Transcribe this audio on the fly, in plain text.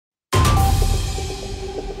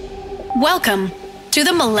Welcome to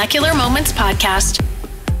the Molecular Moments Podcast.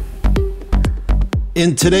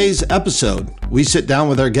 In today's episode, we sit down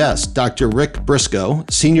with our guest, Dr. Rick Briscoe,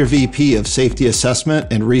 Senior VP of Safety Assessment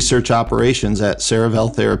and Research Operations at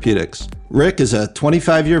Cerevel Therapeutics. Rick is a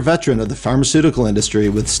 25-year veteran of the pharmaceutical industry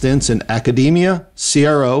with stints in academia,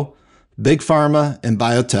 CRO, big pharma, and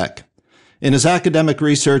biotech. In his academic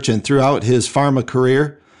research and throughout his pharma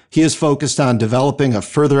career, he is focused on developing a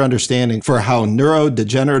further understanding for how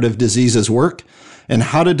neurodegenerative diseases work and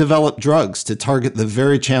how to develop drugs to target the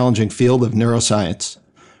very challenging field of neuroscience.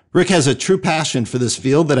 Rick has a true passion for this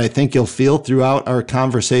field that I think you'll feel throughout our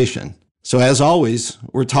conversation. So as always,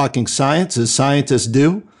 we're talking science as scientists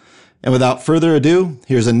do. And without further ado,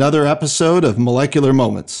 here's another episode of Molecular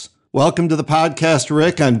Moments. Welcome to the podcast,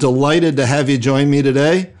 Rick. I'm delighted to have you join me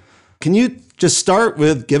today. Can you just start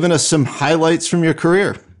with giving us some highlights from your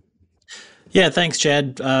career? Yeah, thanks,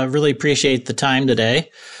 Chad. Really appreciate the time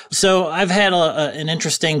today. So I've had an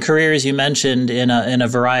interesting career, as you mentioned, in a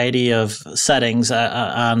variety of settings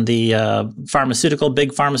on the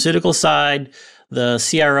big pharmaceutical side, the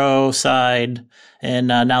CRO side, and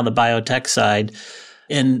now the biotech side.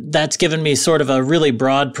 And that's given me sort of a really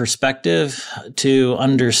broad perspective to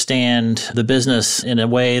understand the business in a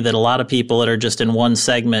way that a lot of people that are just in one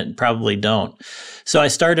segment probably don't. So I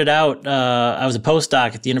started out, I was a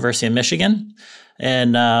postdoc at the University of Michigan.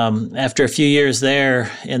 And after a few years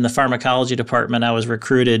there in the pharmacology department, I was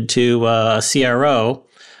recruited to a CRO.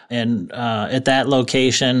 And at that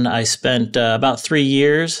location, I spent about 3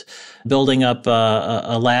 years building up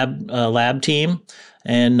a lab team.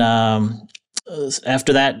 And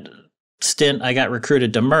after that stint, I got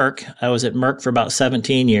recruited to Merck. I was at Merck for about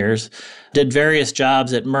 17 years, did various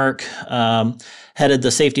jobs at Merck, headed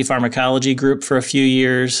the safety pharmacology group for a few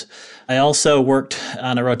years. I also worked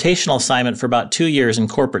on a rotational assignment for about 2 years in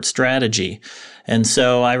corporate strategy. And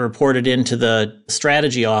so I reported into the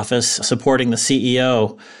strategy office supporting the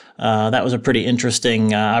CEO. That was a pretty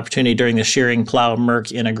interesting opportunity during the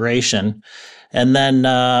Schering-Plough-Merck integration. And then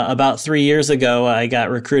about 3 years ago, I got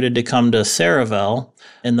recruited to come to Cerevel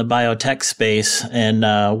in the biotech space. And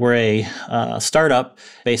we're a startup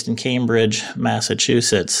based in Cambridge,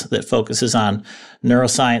 Massachusetts, that focuses on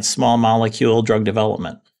neuroscience, small molecule drug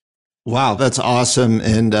development. Wow, that's awesome,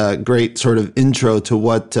 and a great sort of intro to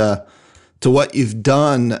what you've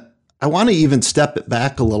done. I want to even step it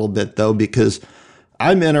back a little bit, though, because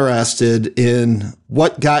I'm interested in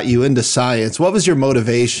what got you into science. What was your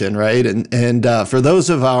motivation, right? And for those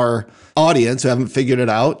of our audience who haven't figured it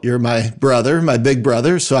out, you're my brother, my big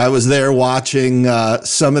brother. So I was there watching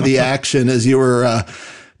some of the action as you were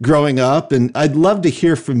growing up. And I'd love to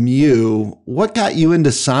hear from you. What got you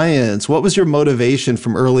into science? What was your motivation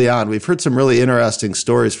from early on? We've heard some really interesting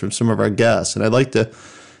stories from some of our guests, and I'd like to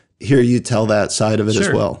hear you tell that side of it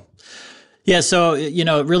as well. Yeah, so,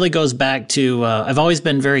 it really goes back to, I've always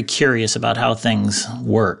been very curious about how things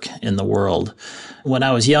work in the world. When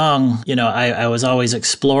I was young, I was always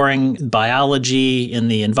exploring biology in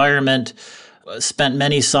the environment, spent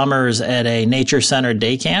many summers at a nature center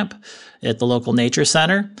day camp at the local nature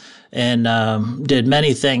center, and did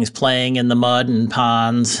many things, playing in the mud and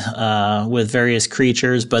ponds with various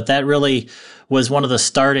creatures. But that really was one of the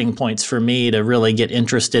starting points for me to really get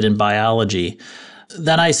interested in biology.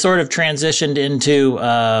 Then I sort of transitioned into,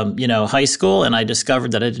 high school, and I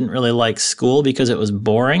discovered that I didn't really like school because it was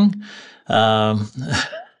boring.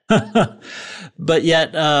 But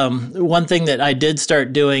yet, one thing that I did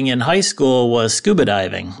start doing in high school was scuba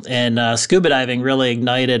diving. And scuba diving really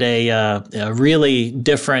ignited a really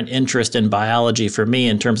different interest in biology for me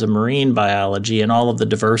in terms of marine biology and all of the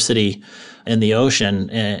diversity in the ocean.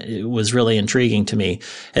 It was really intriguing to me.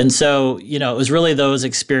 And so, it was really those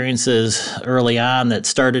experiences early on that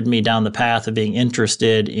started me down the path of being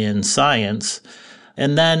interested in science.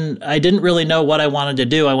 And then I didn't really know what I wanted to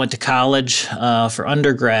do. I went to college for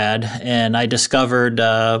undergrad, and I discovered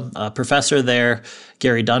a professor there,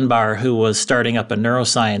 Gary Dunbar, who was starting up a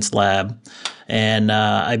neuroscience lab. And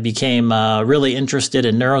I became really interested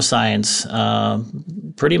in neuroscience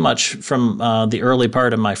pretty much from the early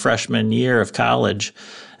part of my freshman year of college.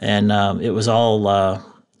 And it was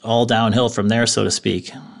all downhill from there, so to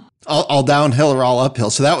speak. All downhill or all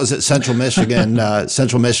uphill. So that was at Central Michigan,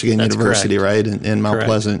 University, correct. right? In Mount Correct.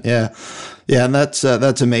 Pleasant. Yeah. Yeah. And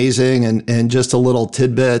that's amazing. And just a little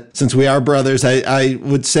tidbit, since we are brothers, I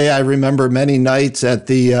would say I remember many nights at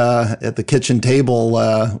the kitchen table,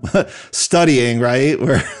 studying, right?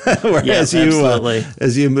 As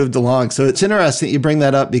you moved along. So it's interesting that you bring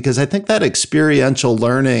that up, because I think that experiential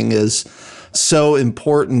learning is so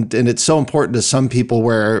important, and it's so important to some people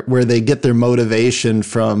where they get their motivation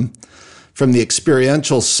from from the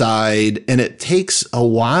experiential side, and it takes a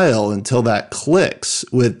while until that clicks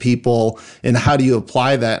with people and how do you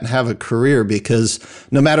apply that and have a career, because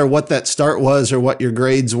no matter what that start was or what your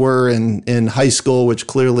grades were in high school, which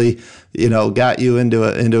clearly, got you into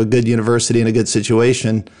a good university and a good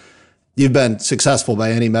situation, you've been successful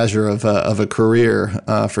by any measure of a career,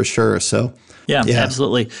 for sure. So yeah,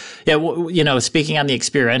 absolutely. Yeah, speaking on the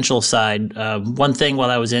experiential side, one thing while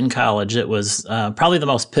I was in college, it was probably the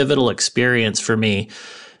most pivotal experience for me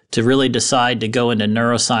to really decide to go into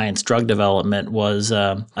neuroscience drug development was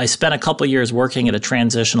I spent a couple years working at a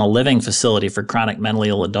transitional living facility for chronic mentally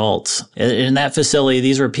ill adults. In that facility,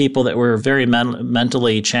 these were people that were very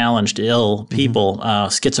mentally challenged, ill people,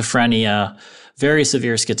 schizophrenia, very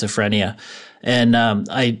severe schizophrenia. And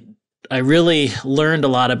I really learned a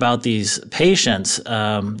lot about these patients.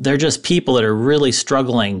 They're just people that are really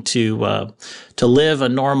struggling to live a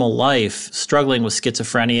normal life, struggling with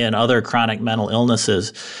schizophrenia and other chronic mental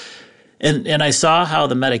illnesses. And I saw how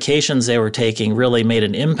the medications they were taking really made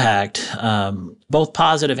an impact, both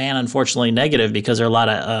positive and unfortunately negative, because there are a lot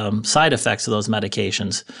of side effects of those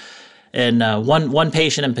medications. And one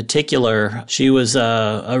patient in particular, she was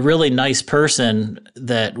a really nice person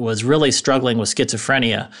that was really struggling with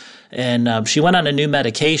schizophrenia. And she went on a new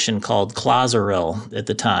medication called Cerevel at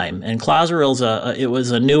the time. And Cerevel's it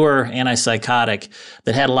was a newer antipsychotic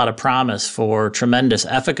that had a lot of promise for tremendous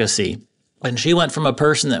efficacy. And she went from a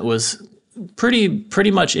person that was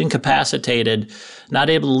pretty much incapacitated, not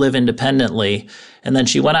able to live independently. And then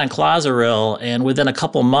she went on Cerevel, and within a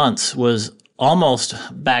couple months was almost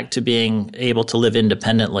back to being able to live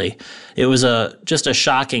independently. It was just a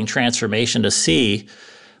shocking transformation to see.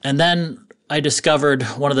 And then I discovered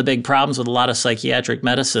one of the big problems with a lot of psychiatric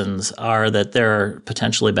medicines are that there are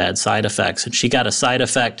potentially bad side effects. And she got a side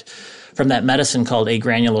effect from that medicine called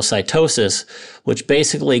agranulocytosis, which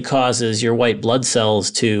basically causes your white blood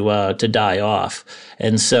cells to die off.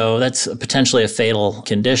 And so that's potentially a fatal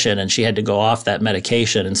condition, and she had to go off that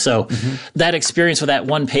medication. And so that experience with that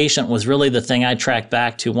one patient was really the thing I tracked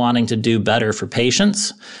back to wanting to do better for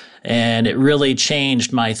patients. And it really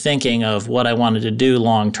changed my thinking of what I wanted to do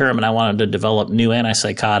long term, and I wanted to develop new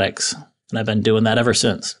antipsychotics. And I've been doing that ever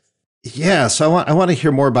since. Yeah, so I want to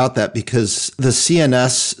hear more about that, because the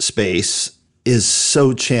CNS space is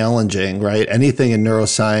so challenging, right? Anything in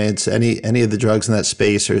neuroscience, any of the drugs in that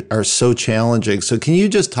space are so challenging. So can you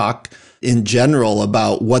just talk in general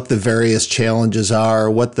about what the various challenges are,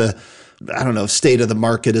 what the, I don't know if state of the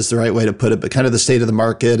market is the right way to put it, but kind of the state of the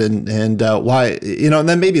market and why, and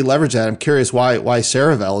then maybe leverage that. I'm curious why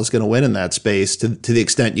Cerevel is going to win in that space to the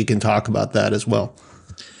extent you can talk about that as well.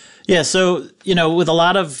 Yeah, so, with a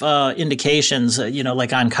lot of indications,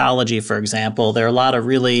 like oncology, for example, there are a lot of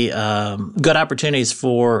really good opportunities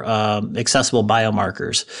for accessible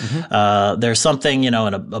biomarkers. There's something, in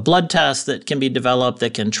a blood test that can be developed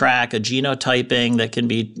that can track a genotyping, that can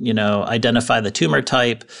be, identify the tumor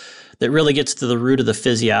type, that really gets to the root of the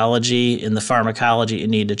physiology and the pharmacology you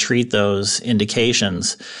need to treat those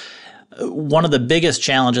indications. One of the biggest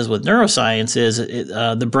challenges with neuroscience is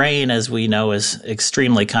the brain, as we know, is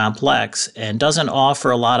extremely complex and doesn't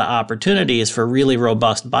offer a lot of opportunities for really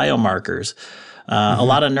robust biomarkers. A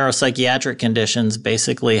lot of neuropsychiatric conditions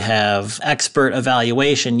basically have expert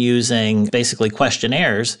evaluation using basically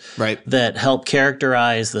questionnaires that help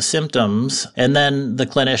characterize the symptoms, and then the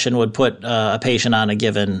clinician would put a patient on a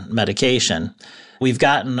given medication. We've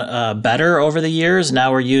gotten better over the years.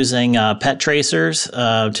 Now we're using PET tracers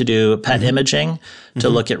to do PET imaging to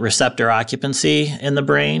look at receptor occupancy in the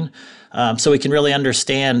brain. So we can really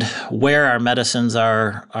understand where our medicines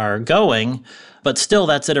are going. But still,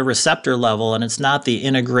 that's at a receptor level, and it's not the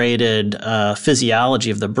integrated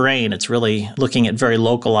physiology of the brain. It's really looking at very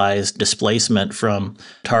localized displacement from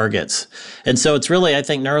targets. And so it's really, I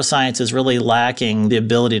think neuroscience is really lacking the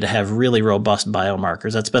ability to have really robust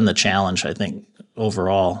biomarkers. That's been the challenge, I think,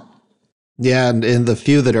 overall. Yeah, and the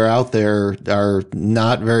few that are out there are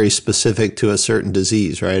not very specific to a certain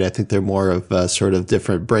disease, right? I think they're more of sort of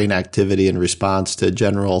different brain activity in response to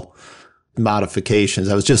general modifications.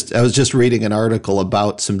 I was just reading an article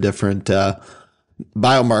about some different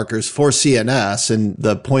biomarkers for CNS, and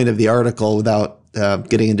the point of the article, without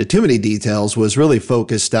getting into too many details, was really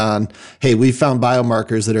focused on, hey, we found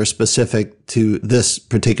biomarkers that are specific to this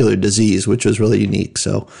particular disease, which was really unique.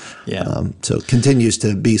 So, so it continues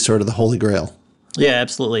to be sort of the holy grail. Yeah,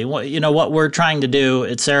 absolutely. What we're trying to do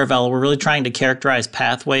at Cerevel, we're really trying to characterize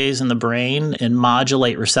pathways in the brain and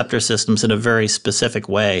modulate receptor systems in a very specific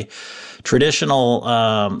way traditional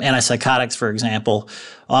antipsychotics, for example,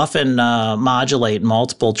 often modulate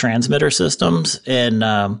multiple transmitter systems. And,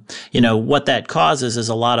 what that causes is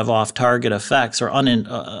a lot of off-target effects or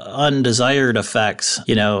undesired effects.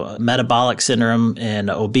 Metabolic syndrome and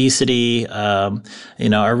obesity,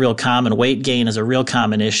 are real common. Weight gain is a real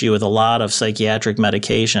common issue with a lot of psychiatric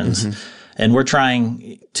medications. Mm-hmm. And we're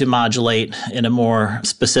trying to modulate in a more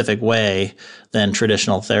specific way than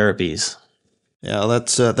traditional therapies. Yeah,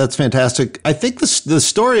 that's fantastic. I think the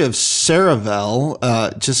story of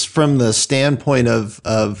Cerevel, just from the standpoint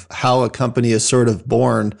of how a company is sort of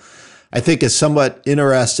born, I think is somewhat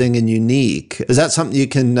interesting and unique. Is that something you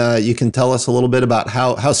can tell us a little bit about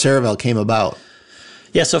how Cerevel came about?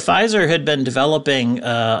 Yeah, so Pfizer had been developing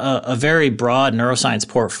a very broad neuroscience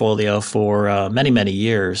portfolio for many, many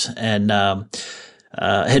years, and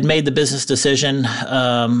had made the business decision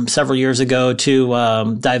several years ago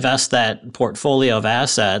to divest that portfolio of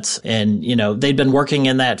assets. And, they'd been working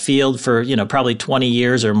in that field for, probably 20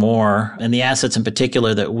 years or more. And the assets in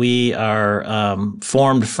particular that we are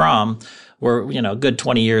formed from were, good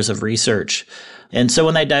 20 years of research. And so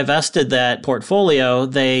when they divested that portfolio,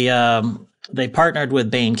 they partnered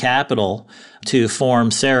with Bain Capital to form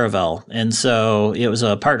Cerevel. And so it was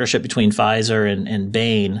a partnership between Pfizer and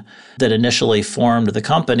Bain that initially formed the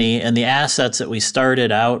company. And the assets that we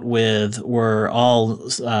started out with were all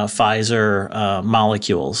Pfizer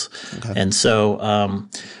molecules. Okay. And so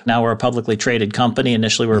now we're a publicly traded company.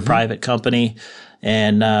 Initially, we're a private company.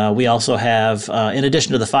 And we also have, in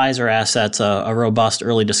addition to the Pfizer assets, a robust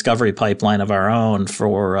early discovery pipeline of our own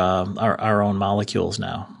for our own molecules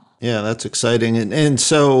now. Yeah, that's exciting. And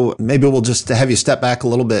so maybe we'll just have you step back a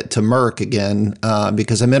little bit to Merck again,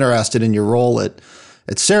 because I'm interested in your role at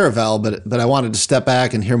Cerevel, but I wanted to step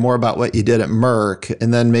back and hear more about what you did at Merck.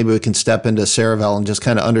 And then maybe we can step into Cerevel and just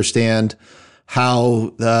kind of understand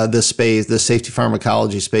how this space, the safety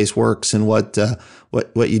pharmacology space works and what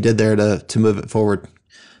you did there to move it forward.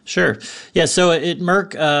 Sure. Yeah. So at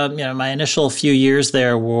Merck, my initial few years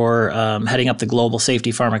there were heading up the global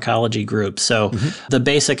safety pharmacology group. So the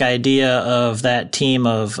basic idea of that team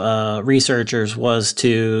of researchers was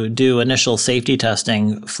to do initial safety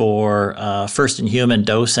testing for first-in-human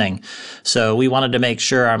dosing. So we wanted to make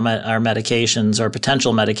sure our medications or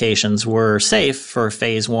potential medications were safe for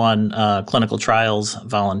phase 1 clinical trials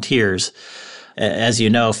volunteers. As you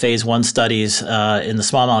know, phase 1 studies in the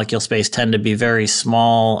small molecule space tend to be very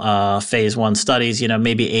small phase 1 studies,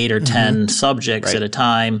 maybe 8 or 10 subjects at a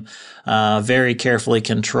time, very carefully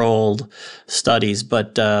controlled studies.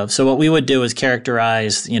 But so what we would do is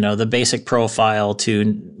characterize, the basic profile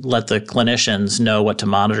to let the clinicians know what to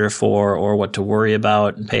monitor for or what to worry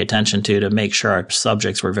about and pay attention to make sure our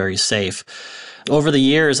subjects were very safe. Over the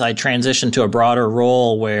years, I transitioned to a broader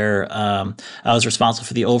role where I was responsible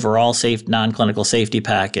for the overall non-clinical safety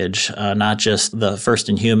package, not just the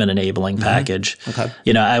first-in-human enabling package. Okay.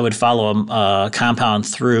 I would follow a compound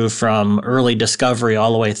through from early discovery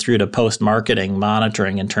all the way through to post-marketing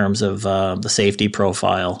monitoring in terms of the safety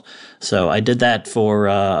profile. So I did that for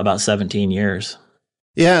about 17 years.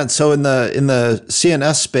 Yeah, and so in the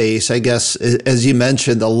CNS space, I guess, as you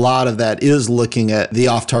mentioned, a lot of that is looking at the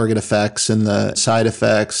off-target effects and the side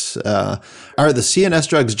effects. Are the CNS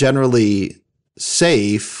drugs generally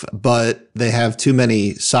safe, but they have too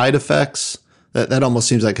many side effects? That almost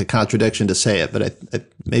seems like a contradiction to say it, but I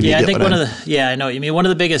maybe I think I know what you mean. One of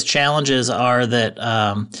the biggest challenges are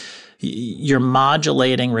that you're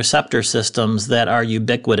modulating receptor systems that are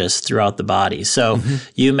ubiquitous throughout the body. So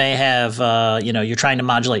you may have, you're trying to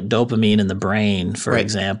modulate dopamine in the brain, for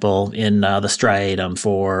example, in the striatum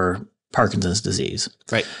for Parkinson's disease.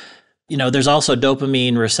 Right. There's also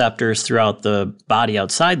dopamine receptors throughout the body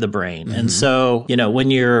outside the brain. And so, when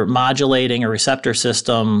you're modulating a receptor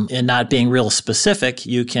system and not being real specific,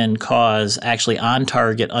 you can cause actually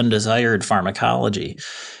on-target undesired pharmacology.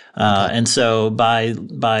 And so by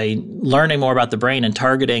learning more about the brain and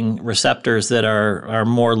targeting receptors that are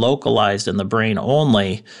more localized in the brain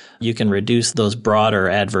only, you can reduce those broader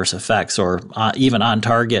adverse effects or even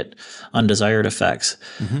on-target undesired effects.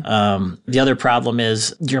 The other problem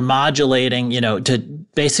is you're modulating, to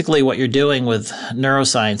basically what you're doing with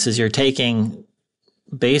neuroscience is you're taking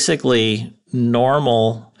basically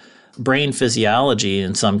normal brain physiology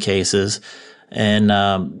in some cases,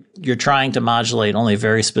 and you're trying to modulate only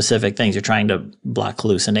very specific things. You're trying to block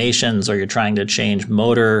hallucinations or you're trying to change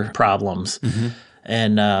motor problems.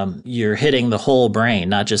 And you're hitting the whole brain,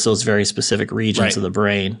 not just those very specific regions of the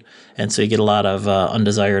brain. And so you get a lot of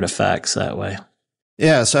undesired effects that way.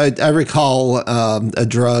 Yeah, so I recall a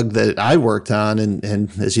drug that I worked on, and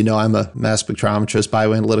as you know, I'm a mass spectrometrist,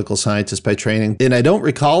 bioanalytical scientist by training, and I don't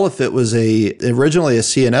recall if it was originally a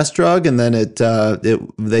CNS drug, and then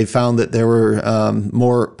they found that there were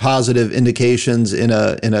more positive indications in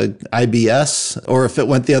a IBS, or if it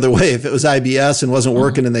went the other way, if it was IBS and wasn't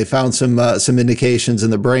working, and they found some indications in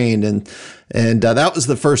the brain, and that was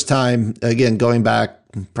the first time, again, going back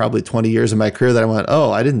probably 20 years of my career, that I went,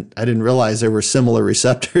 oh, I didn't realize there were similar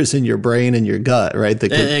receptors in your brain and your gut, right?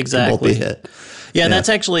 That could both be hit. Yeah,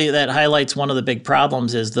 that highlights one of the big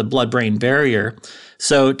problems is the blood-brain barrier.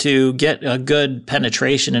 So to get a good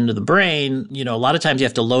penetration into the brain, a lot of times you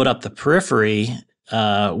have to load up the periphery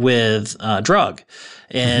with drug.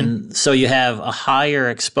 And so you have a higher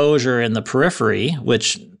exposure in the periphery,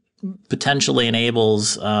 which potentially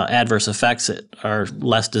enables adverse effects that are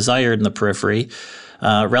less desired in the periphery.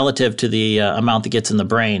 Relative to the amount that gets in the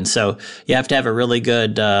brain. So you have to have a really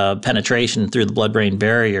good penetration through the blood-brain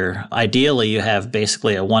barrier. Ideally, you have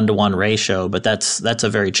basically a 1-to-1 ratio, but that's a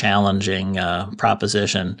very challenging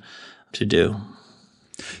proposition to do.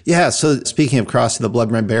 Yeah. So speaking of crossing the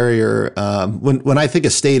blood-brain barrier, when I think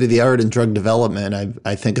of state of the art in drug development,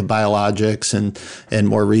 I think of biologics and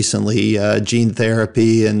more recently gene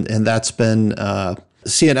therapy, and that's been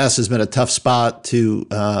CNS has been a tough spot to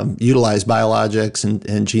utilize biologics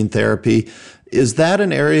and gene therapy. Is that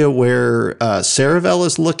an area where Cerevel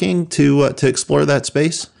is looking to explore that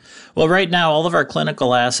space? Well, right now, all of our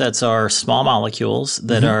clinical assets are small molecules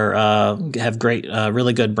that have great,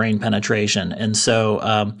 really good brain penetration. And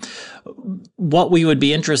so what we would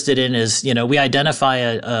be interested in is, we identify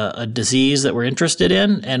a disease that we're interested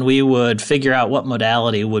in, and we would figure out what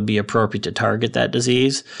modality would be appropriate to target that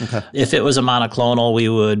disease. Okay. If it was a monoclonal, we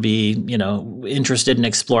would be, interested in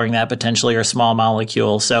exploring that potentially, or small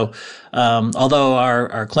molecule. So although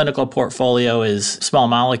our clinical portfolio is small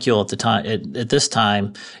molecule at this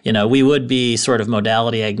time, we would be sort of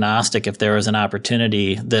modality agnostic if there was an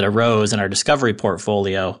opportunity that arose in our discovery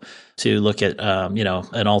portfolio to look at,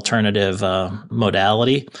 an alternative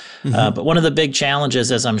modality. But one of the big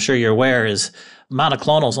challenges, as I'm sure you're aware, is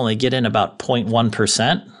monoclonals only get in about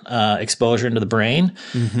 0.1% exposure into the brain.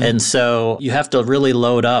 And so you have to really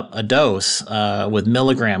load up a dose with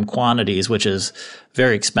milligram quantities, which is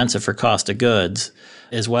very expensive for cost of goods,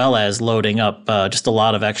 as well as loading up just a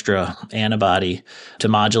lot of extra antibody to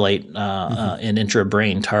modulate an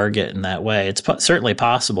intra-brain target in that way. It's certainly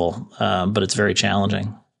possible, but it's very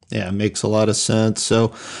challenging. Yeah, it makes a lot of sense.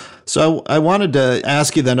 So I wanted to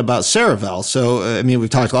ask you then about Cerevel. So, I mean, we've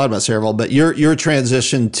talked a lot about Cerevel, but your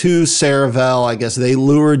transition to Cerevel, I guess they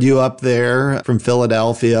lured you up there from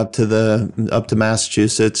Philadelphia up to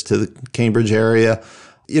Massachusetts, to the Cambridge area.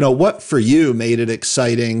 What for you made it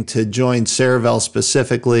exciting to join Cerevel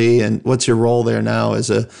specifically, and what's your role there now as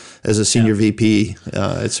a senior VP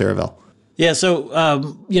at Cerevel? Yeah, so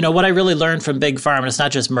what I really learned from big pharma, and it's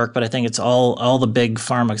not just Merck, but I think it's all the big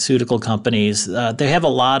pharmaceutical companies. They have a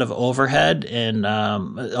lot of overhead and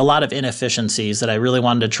a lot of inefficiencies that I really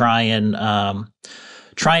wanted to try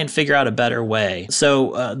and figure out a better way.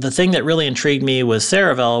 So the thing that really intrigued me with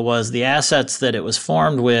Cerevel was the assets that it was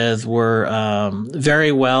formed with were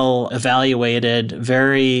very well evaluated,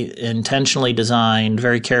 very intentionally designed,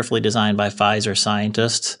 very carefully designed by Pfizer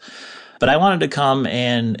scientists. But I wanted to come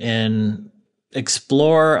and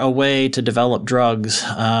explore a way to develop drugs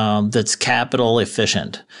that's capital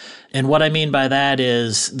efficient. And what I mean by that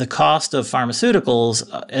is the cost of pharmaceuticals,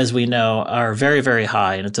 as we know, are very, very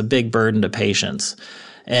high, and it's a big burden to patients.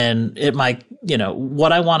 And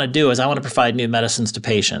what I want to do is I want to provide new medicines to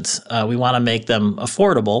patients. We want to make them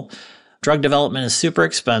affordable. Drug development is super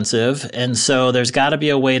expensive, and so there's got to be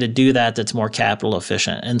a way to do that that's more capital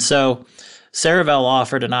efficient. And so Cerevel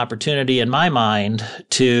offered an opportunity, in my mind,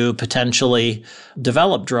 to potentially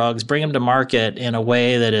develop drugs, bring them to market in a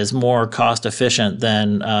way that is more cost efficient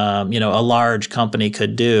than a large company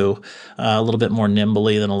could do, a little bit more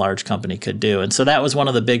nimbly than a large company could do. And so that was one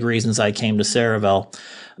of the big reasons I came to Cerevel.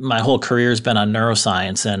 My whole career has been on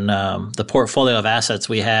neuroscience, and the portfolio of assets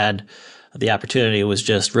we had, the opportunity was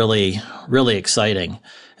just really, really exciting.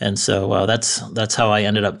 And so that's how I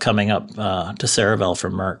ended up coming up to Cerevel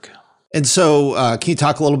from Merck. And so, can you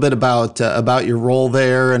talk a little bit about your role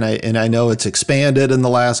there? And I know it's expanded in the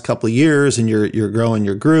last couple of years, and you're growing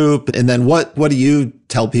your group. And then what do you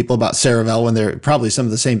tell people about Cerevel when they're probably some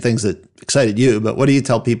of the same things that excited you? But what do you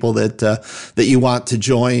tell people that you want to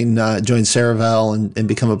join Cerevel and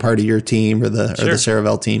become a part of your team or the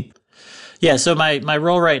Cerevel team? Yeah, so my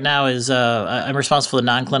role right now is I'm responsible for the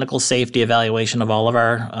non-clinical safety evaluation of all of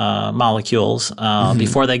our molecules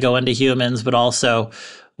before they go into humans, but also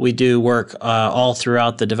we do work all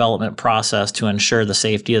throughout the development process to ensure the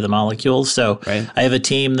safety of the molecules. So I have a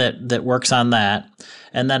team that works on that.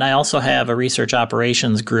 And then I also have a research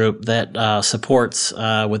operations group that supports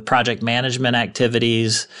with project management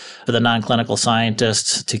activities for the non-clinical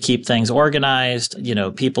scientists to keep things organized.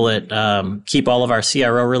 People that keep all of our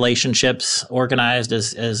CRO relationships organized,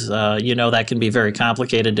 as that can be very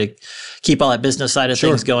complicated to keep all that business side of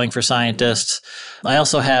things going for scientists. I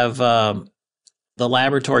also have the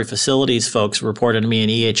laboratory facilities folks reported to me in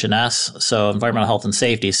EH&S, so environmental health and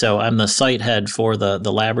safety. So I'm the site head for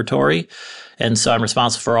the laboratory. And so I'm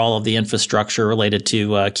responsible for all of the infrastructure related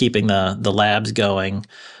to keeping the labs going.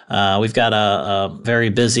 We've got a very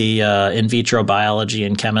busy in vitro biology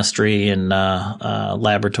and chemistry and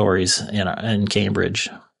laboratories in Cambridge.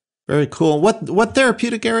 Very cool. What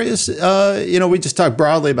therapeutic areas? We just talked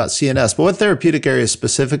broadly about CNS, but what therapeutic areas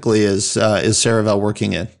specifically is Cerevel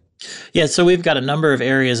working in? Yeah, so we've got a number of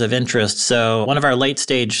areas of interest. So one of our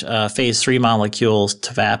late-stage phase 3 molecules,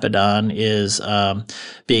 tavapadon, is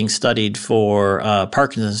being studied for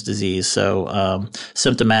Parkinson's disease, so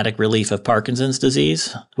symptomatic relief of Parkinson's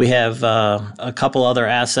disease. We have a couple other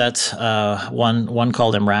assets, one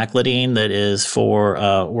called emraclidine that is for,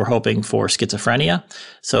 we're hoping for schizophrenia.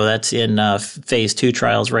 So that's in phase 2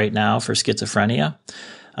 trials right now for schizophrenia.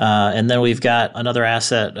 And then we've got another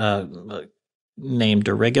asset named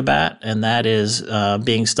darigabat, and that is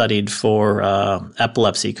being studied for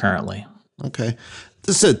epilepsy currently. Okay.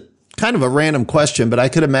 This is kind of a random question, but I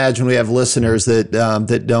could imagine we have listeners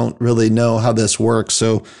that don't really know how this works.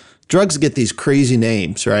 So drugs get these crazy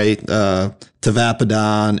names, right?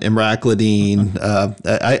 Tavapadon, emraclidine.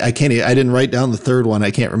 I didn't write down the third one. I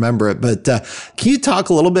can't remember it. But can you talk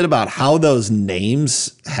a little bit about how those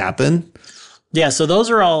names happen? Yeah, so those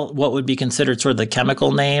are all what would be considered sort of the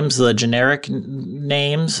chemical names, the generic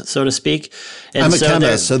names, so to speak. And I'm a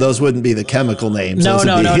chemist, so those wouldn't be the chemical names. No,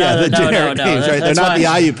 the generic names, right? They're not the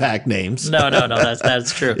IUPAC names. No,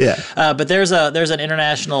 that's true. Yeah. But there's an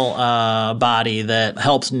international body that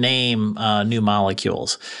helps name new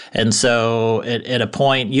molecules, and so at a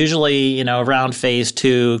point, usually around phase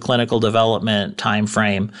 2 clinical development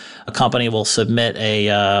timeframe, a company will submit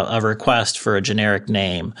a request for a generic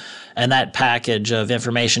name. And that package of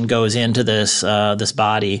information goes into this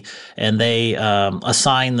body, and they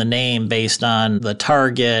assign the name based on the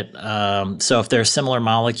target. So if there's similar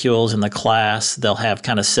molecules in the class, they'll have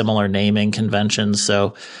kind of similar naming conventions.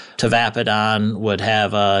 So tavapadon would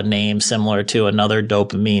have a name similar to another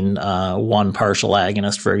dopamine 1 partial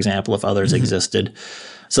agonist, for example, if others existed.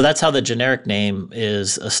 So that's how the generic name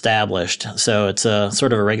is established. So it's a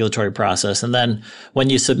sort of a regulatory process. And then when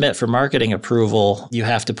you submit for marketing approval, you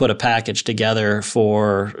have to put a package together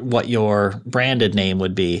for what your branded name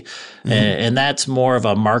would be. Mm-hmm. And that's more of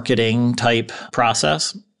a marketing type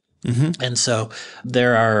process. Mm-hmm. And so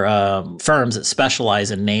there are firms that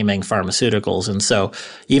specialize in naming pharmaceuticals. And so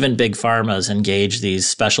even big pharmas engage these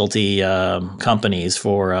specialty companies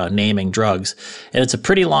for naming drugs. And it's a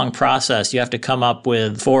pretty long process. You have to come up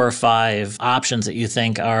with 4 or 5 options that you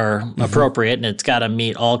think are appropriate. And it's got to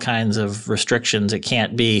meet all kinds of restrictions. It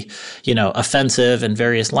can't be, offensive in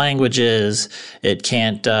various languages. It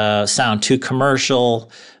can't sound too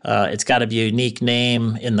commercial. It's got to be a unique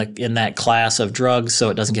name in that class of drugs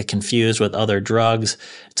so it doesn't get confused with other drugs.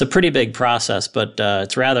 It's a pretty big process, but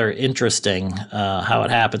it's rather interesting how it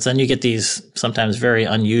happens. Then you get these sometimes very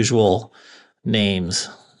unusual names.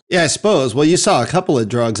 Yeah, I suppose. Well, you saw a couple of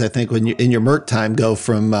drugs, I think, when you in your Merck time go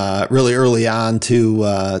from really early on to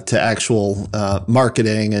actual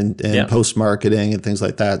marketing and post-marketing and things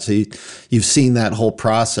like that. So you've seen that whole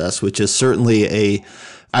process, which is certainly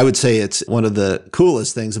I would say it's one of the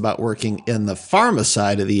coolest things about working in the pharma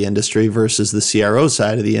side of the industry versus the CRO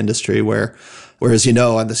side of the industry, whereas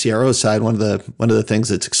on the CRO side, one of the things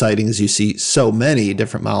that's exciting is you see so many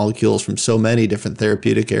different molecules from so many different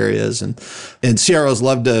therapeutic areas, and CROs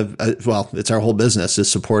love to it's our whole business is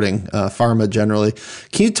supporting pharma generally.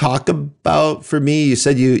 Can you talk about, for me, you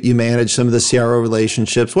said you manage some of the CRO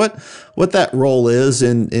relationships, what that role is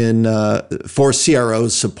in for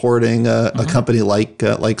CROs supporting a company like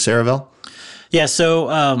Cerevel? Yeah, so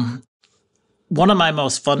one of my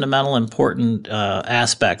most fundamental important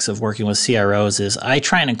aspects of working with CROs is I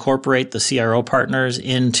try and incorporate the CRO partners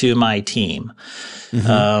into my team.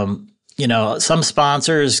 Mm-hmm. Some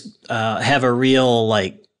sponsors have a real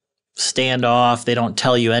standoff. They don't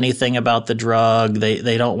tell you anything about the drug.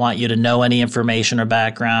 They don't want you to know any information or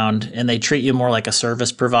background, and they treat you more like a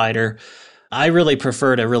service provider. I really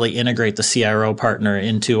prefer to really integrate the CRO partner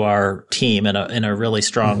into our team in a really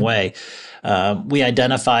strong way. We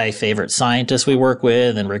identify favorite scientists we work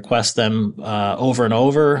with and request them over and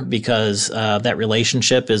over because that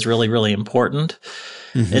relationship is really, really important.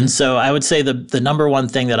 And so I would say the number one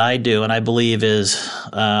thing that I do, and I believe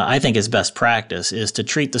I think is best practice, is to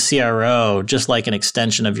treat the CRO just like an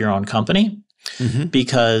extension of your own company.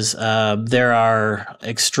 Because there are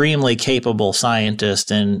extremely capable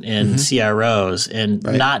scientists in CROs, and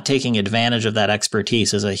not taking advantage of that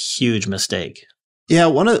expertise is a huge mistake. Yeah,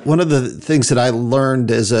 one of the things that I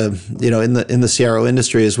learned as in the CRO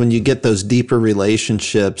industry is when you get those deeper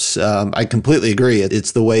relationships. I completely agree;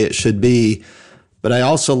 it's the way it should be. But I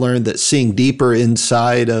also learned that seeing deeper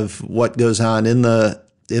inside of what goes on in the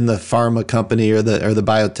pharma company or the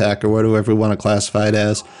biotech or whatever we want to classify it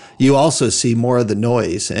as, you also see more of the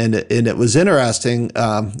noise. And it was interesting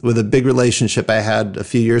with a big relationship I had a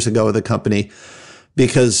few years ago with a company,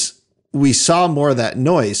 because we saw more of that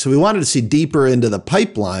noise. So we wanted to see deeper into the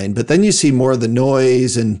pipeline, but then you see more of the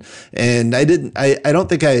noise. And I don't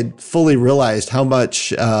think I had fully realized how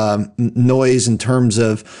much noise in terms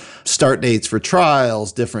of start dates for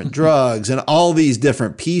trials, different drugs, and all these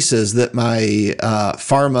different pieces that my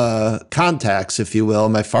pharma contacts, if you will,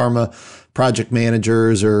 my pharma project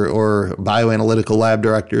managers or bioanalytical lab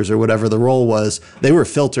directors or whatever the role was, they were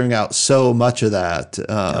filtering out so much of that.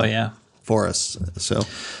 For us. So,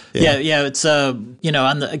 yeah, it's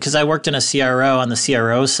because I worked in a CRO on the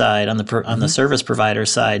CRO side, on the service provider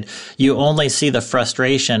side, you only see the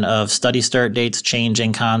frustration of study start dates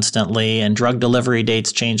changing constantly and drug delivery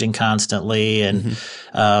dates changing constantly, and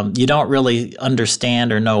you don't really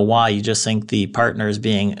understand or know why. You just think the partner is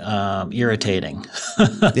being irritating.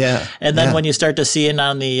 And then when you start to see it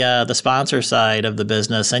on the sponsor side of the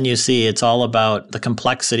business, and you see it's all about the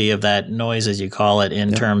complexity of that noise, as you call it,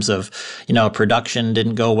 in terms of production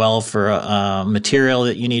didn't go well for material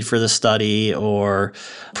that you need for the study, or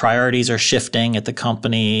priorities are shifting at the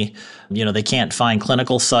company. They can't find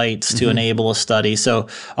clinical sites to enable a study. So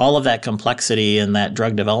all of that complexity in that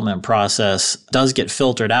drug development process does get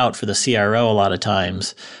filtered out for the CRO a lot of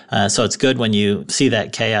times. So it's good when you see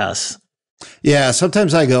that chaos. Yeah,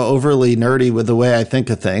 sometimes I go overly nerdy with the way I think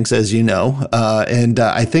of things, as you know, and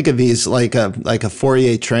I think of these like a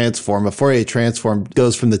Fourier transform. A Fourier transform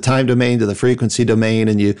goes from the time domain to the frequency domain,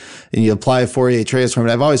 and you apply a Fourier transform.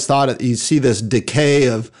 And I've always thought you see this decay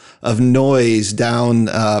of noise down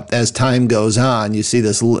as time goes on. You see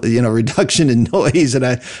this reduction in noise,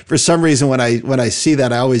 and for some reason when I see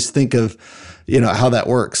that, I always think of how that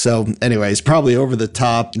works. So anyways, probably over the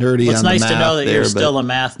top nerdy on the math. It's nice to know that you're still a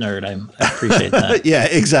math nerd. I appreciate that. Yeah,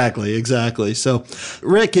 exactly. So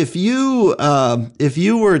Rick, if you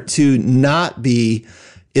were to not be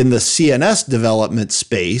in the CNS development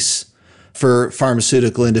space for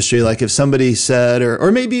pharmaceutical industry, like if somebody said, or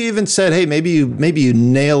maybe even said, hey, maybe you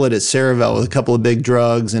nail it at Cerevel with a couple of big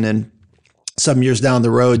drugs, and then some years down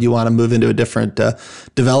the road, you want to move into a different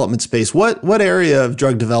development space. What area of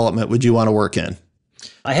drug development would you want to work in?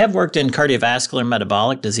 I have worked in cardiovascular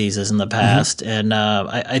metabolic diseases in the past, and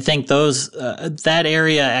I think that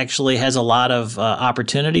area actually has a lot of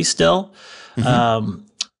opportunity still.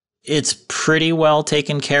 It's pretty well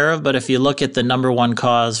taken care of, but if you look at the number one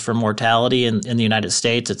cause for mortality in the United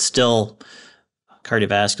States, it's still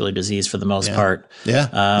cardiovascular disease for the most part.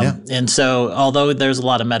 And so although there's a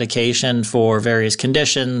lot of medication for various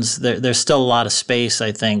conditions, there's still a lot of space,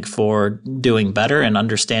 I think, for doing better and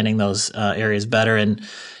understanding those areas better. And,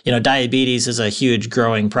 diabetes is a huge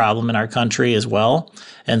growing problem in our country as well.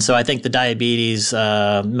 And so I think the diabetes,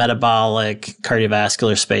 metabolic,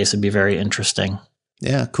 cardiovascular space would be very interesting.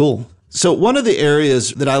 Yeah, cool. So one of the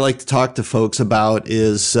areas that I like to talk to folks about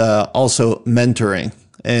is also mentoring.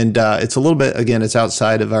 And it's a little bit, again, it's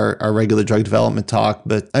outside of our regular drug development talk,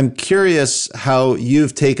 but I'm curious how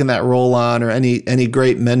you've taken that role on, or any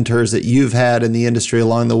great mentors that you've had in the industry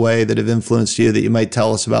along the way that have influenced you, that you might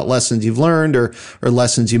tell us about lessons you've learned or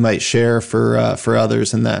lessons you might share for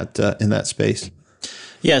others in that space.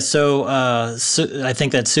 Yeah, so I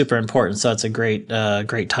think that's super important. So it's a great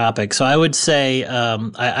topic. So I would say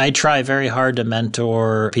I try very hard to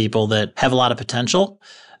mentor people that have a lot of potential.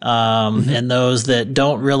 And those that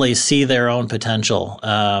don't really see their own potential.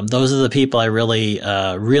 Those are the people I really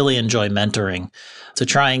enjoy mentoring, to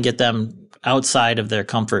try and get them outside of their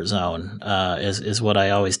comfort zone, is what I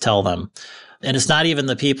always tell them. And it's not even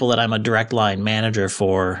the people that I'm a direct line manager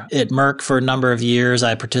for. At Merck, for a number of years,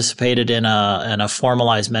 I participated in a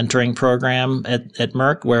formalized mentoring program at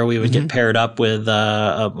Merck, where we would get paired up with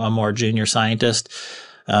a more junior scientist.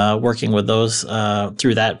 working with those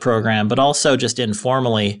through that program, but also just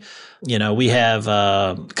informally. We have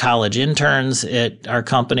college interns at our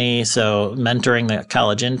company, so mentoring the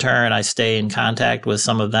college intern, I stay in contact with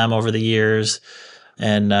some of them over the years.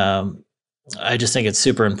 And I just think it's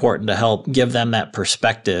super important to help give them that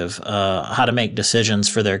perspective, how to make decisions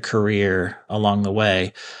for their career along the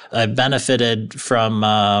way. I've benefited from,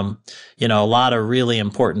 a lot of really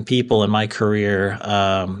important people in my career,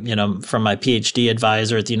 from my PhD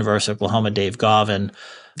advisor at the University of Oklahoma, Dave Gauvin,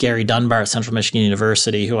 Gary Dunbar at Central Michigan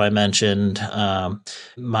University, who I mentioned,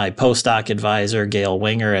 my postdoc advisor, Gail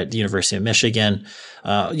Winger at the University of Michigan.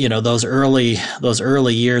 Those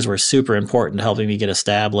early years were super important to helping me get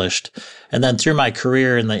established. And then through my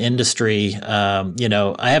career in the industry,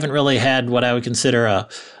 I haven't really had what I would consider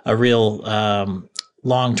a real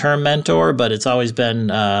long-term mentor, but it's always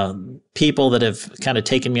been people that have kind of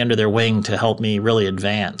taken me under their wing to help me really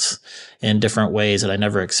advance in different ways that I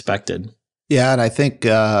never expected. Yeah, and I think,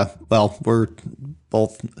 we're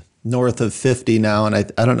both north of 50 now, and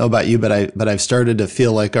I don't know about you, but I've started to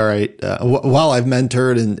feel like, all right, while I've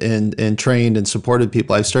mentored and trained and supported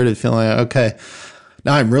people, I've started feeling like, okay,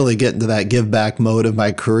 now I'm really getting to that give back mode of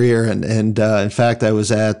my career. And in fact, I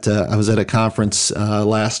was at a conference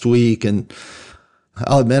last week, and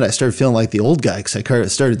I'll admit I started feeling like the old guy because I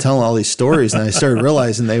started telling all these stories, and I started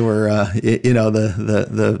realizing they were,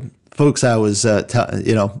 the folks I was,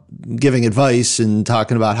 giving advice and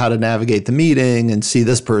talking about how to navigate the meeting and see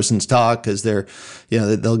this person's talk because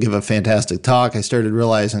they'll give a fantastic talk. I started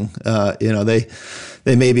realizing, they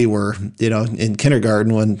maybe were, in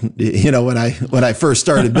kindergarten when I first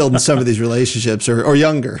started building some of these relationships or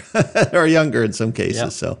younger, or younger in some cases.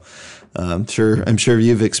 Yep. So I'm sure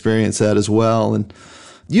you've experienced that as well. And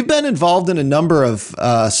you've been involved in a number of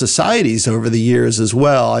societies over the years as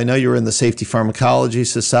well. I know you were in the Safety Pharmacology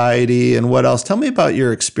Society, and what else? Tell me about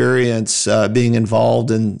your experience being involved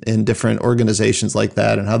in different organizations like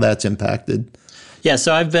that and how that's impacted. Yeah,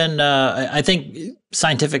 so I've been, I think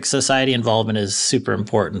scientific society involvement is super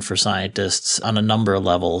important for scientists on a number of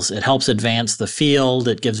levels. It helps advance the field.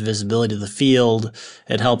 It gives visibility to the field.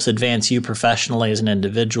 It helps advance you professionally as an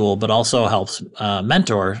individual, but also helps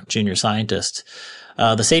mentor junior scientists.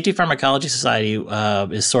 The Safety Pharmacology Society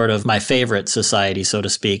is sort of my favorite society, so to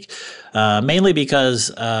speak, mainly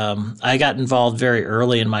because I got involved very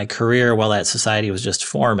early in my career while that society was just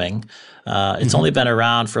forming. It's only been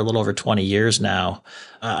around for a little over 20 years now.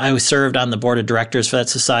 I served on the board of directors for that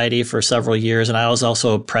society for several years, and I was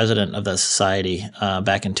also president of the society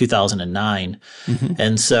back in 2009. Mm-hmm.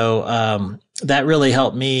 And so that really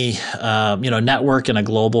helped me, network in a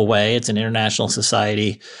global way. It's an international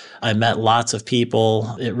society. I met lots of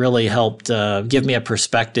people. It really helped give me a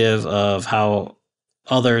perspective of how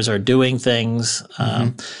others are doing things.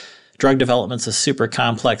 Drug development's a super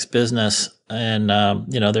complex business, and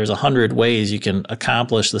there's 100 ways you can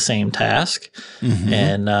accomplish the same task. Mm-hmm.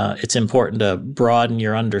 And it's important to broaden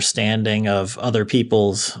your understanding of other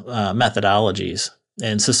people's methodologies,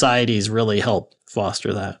 and societies really help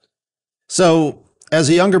foster that. So, as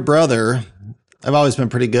a younger brother, I've always been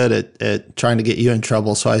pretty good at trying to get you in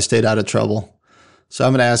trouble, so I stayed out of trouble. So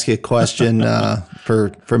I'm going to ask you a question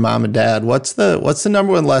for mom and dad. What's the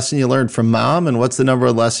number one lesson you learned from mom, and what's the number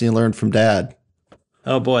one lesson you learned from dad?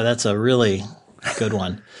 Oh boy, that's a really good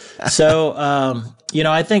one. So,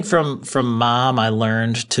 I think from mom, I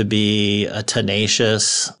learned to be a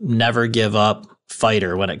tenacious, never give up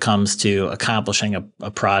fighter when it comes to accomplishing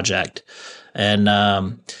a project. And,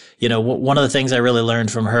 one of the things I really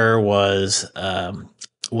learned from her was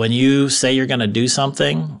when you say you're going to do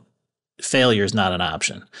something, failure is not an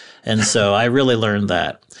option. And so I really learned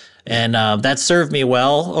that. And that served me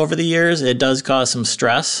well over the years. It does cause some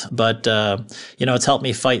stress, but, it's helped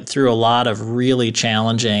me fight through a lot of really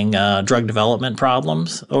challenging drug development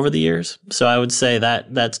problems over the years. So I would say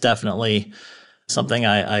that's definitely something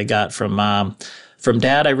I got from mom. From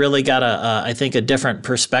dad, I really got I think a different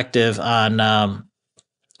perspective on,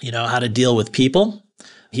 how to deal with people.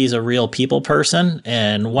 He's a real people person.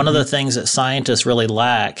 And one of the things that scientists really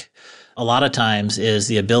lack a lot of times is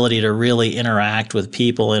the ability to really interact with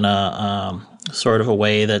people in a sort of a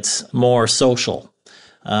way that's more social.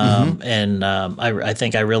 And I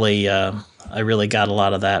think I really got a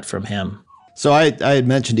lot of that from him. So I had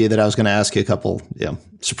mentioned to you that I was going to ask you a couple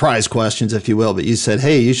surprise questions, if you will, but you said,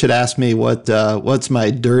 hey, you should ask me what's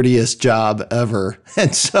my dirtiest job ever.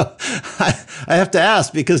 And so I have to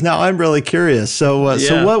ask because now I'm really curious. So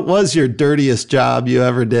what was your dirtiest job you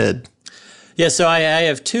ever did? Yeah, so I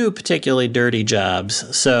have two particularly dirty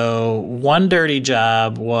jobs. So one dirty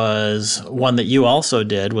job was one that you also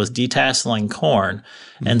did, was detasseling corn.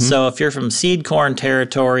 And so if you're from seed corn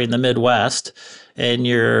territory in the Midwest and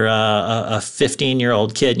you're a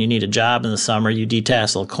 15-year-old kid and you need a job in the summer, you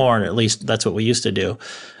detassel corn. At least that's what we used to do.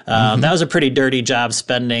 That was a pretty dirty job,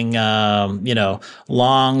 spending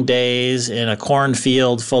long days in a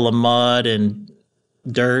cornfield full of mud and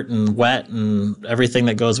dirt and wet and everything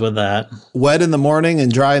that goes with that. Wet in the morning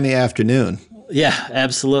and dry in the afternoon. Yeah,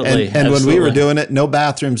 absolutely. And when we were doing it, no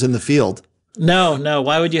bathrooms in the field. No.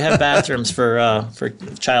 Why would you have bathrooms for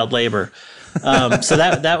child labor? So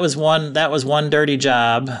that was one dirty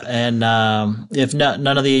job. And if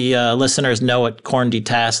none of the listeners know what corn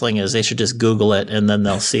detasseling is, they should just Google it, and then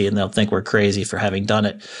they'll see, and they'll think we're crazy for having done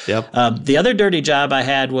it. Yep. The other dirty job I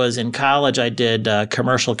had was in college. I did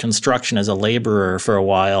commercial construction as a laborer for a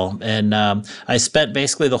while, and I spent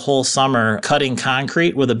basically the whole summer cutting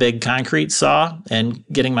concrete with a big concrete saw and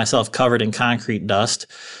getting myself covered in concrete dust,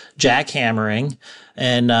 jackhammering,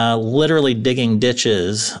 and literally digging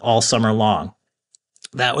ditches all summer long.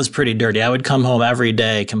 That was pretty dirty. I would come home every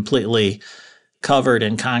day completely covered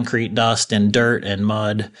in concrete dust and dirt and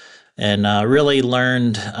mud, and really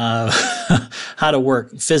learned how to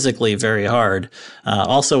work physically very hard.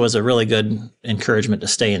 Also was a really good encouragement to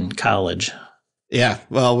stay in college. Yeah,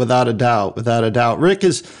 well, without a doubt. Rick,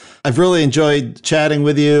 I've really enjoyed chatting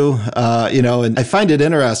with you, and I find it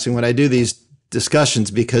interesting when I do these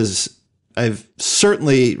discussions because I've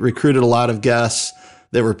certainly recruited a lot of guests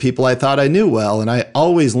that were people I thought I knew well, and I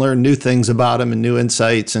always learn new things about them and new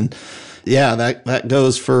insights. And yeah, that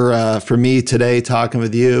goes for me today talking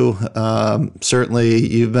with you. Certainly,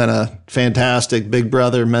 you've been a fantastic big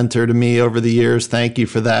brother mentor to me over the years. Thank you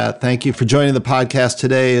for that. Thank you for joining the podcast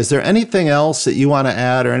today. Is there anything else that you want to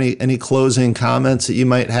add, or any closing comments that you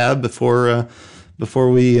might have before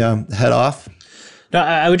we head off? No,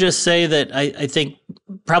 I would just say that I think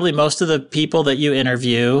probably most of the people that you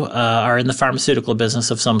interview are in the pharmaceutical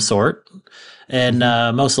business of some sort. And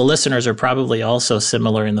most of the listeners are probably also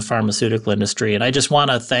similar in the pharmaceutical industry. And I just want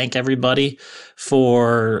to thank everybody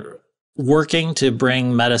for working to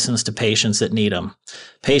bring medicines to patients that need them.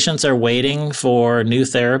 Patients are waiting for new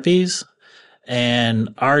therapies,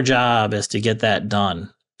 and our job is to get that done.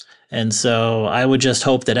 And so I would just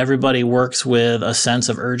hope that everybody works with a sense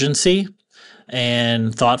of urgency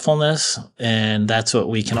and thoughtfulness, and that's what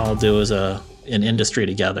we can all do as an industry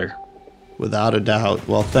together. Without a doubt.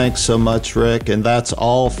 Well, thanks so much, Rick. And that's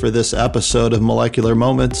all for this episode of Molecular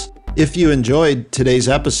Moments. If you enjoyed today's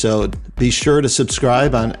episode, be sure to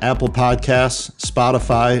subscribe on Apple Podcasts,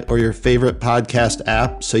 Spotify, or your favorite podcast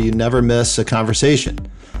app so you never miss a conversation.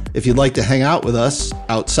 If you'd like to hang out with us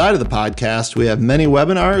outside of the podcast, we have many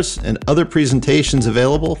webinars and other presentations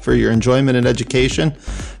available for your enjoyment and education.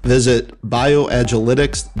 Visit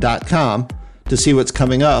BioAgilytix.com to see what's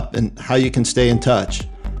coming up and how you can stay in touch.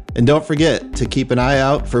 And don't forget to keep an eye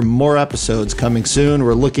out for more episodes coming soon.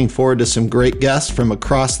 We're looking forward to some great guests from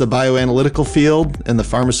across the bioanalytical field and the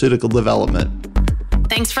pharmaceutical development.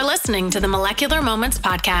 Thanks for listening to the Molecular Moments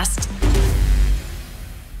podcast.